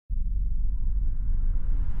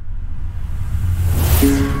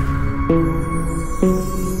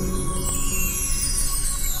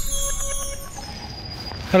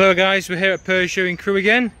Hello guys, we're here at Peugeot in Crewe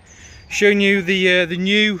again, showing you the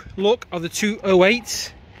new look of the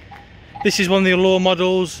 208. This is one of the Allure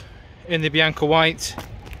models in the Bianca White,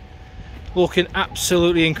 looking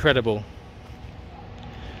absolutely incredible.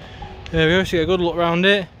 There we go, so you get a good look around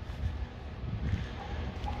it.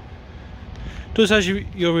 Does have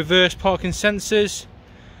your reverse parking sensors,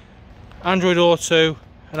 Android Auto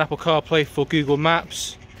and Apple CarPlay for Google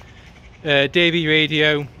Maps, DAB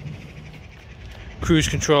radio, cruise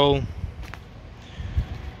control,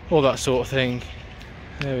 all that sort of thing.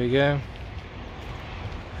 There we go.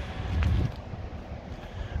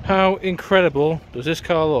 How incredible does this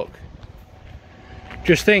car look?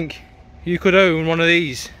 Just think, you could own one of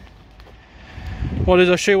these.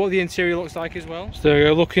 I'll show you what the interior looks like as well. So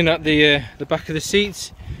we're looking at the back of the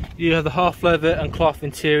seats. You have the half leather and cloth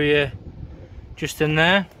interior just in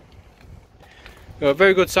there. Got a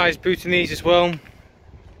very good sized boot in these as well.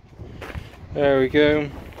 There we go.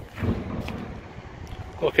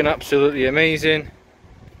 Looking absolutely amazing.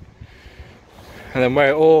 And then where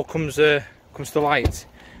it all comes to light,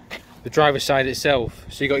 the driver's side itself.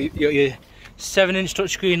 So you got your 7-inch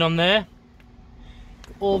touchscreen on there.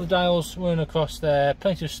 All the dials running across there,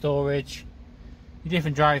 plenty of storage. Your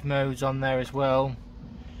different drive modes on there as well.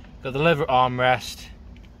 Got the leather armrest.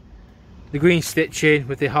 The green stitching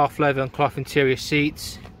with the half leather and cloth interior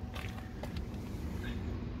seats.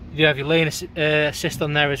 You do have your lane assist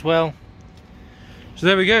on there as well. So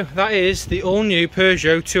there we go, that is the all new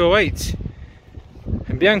Peugeot 208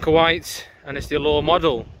 in Bianca White, and it's the Allure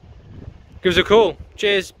model. Give us a call.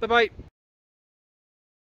 Cheers, bye bye.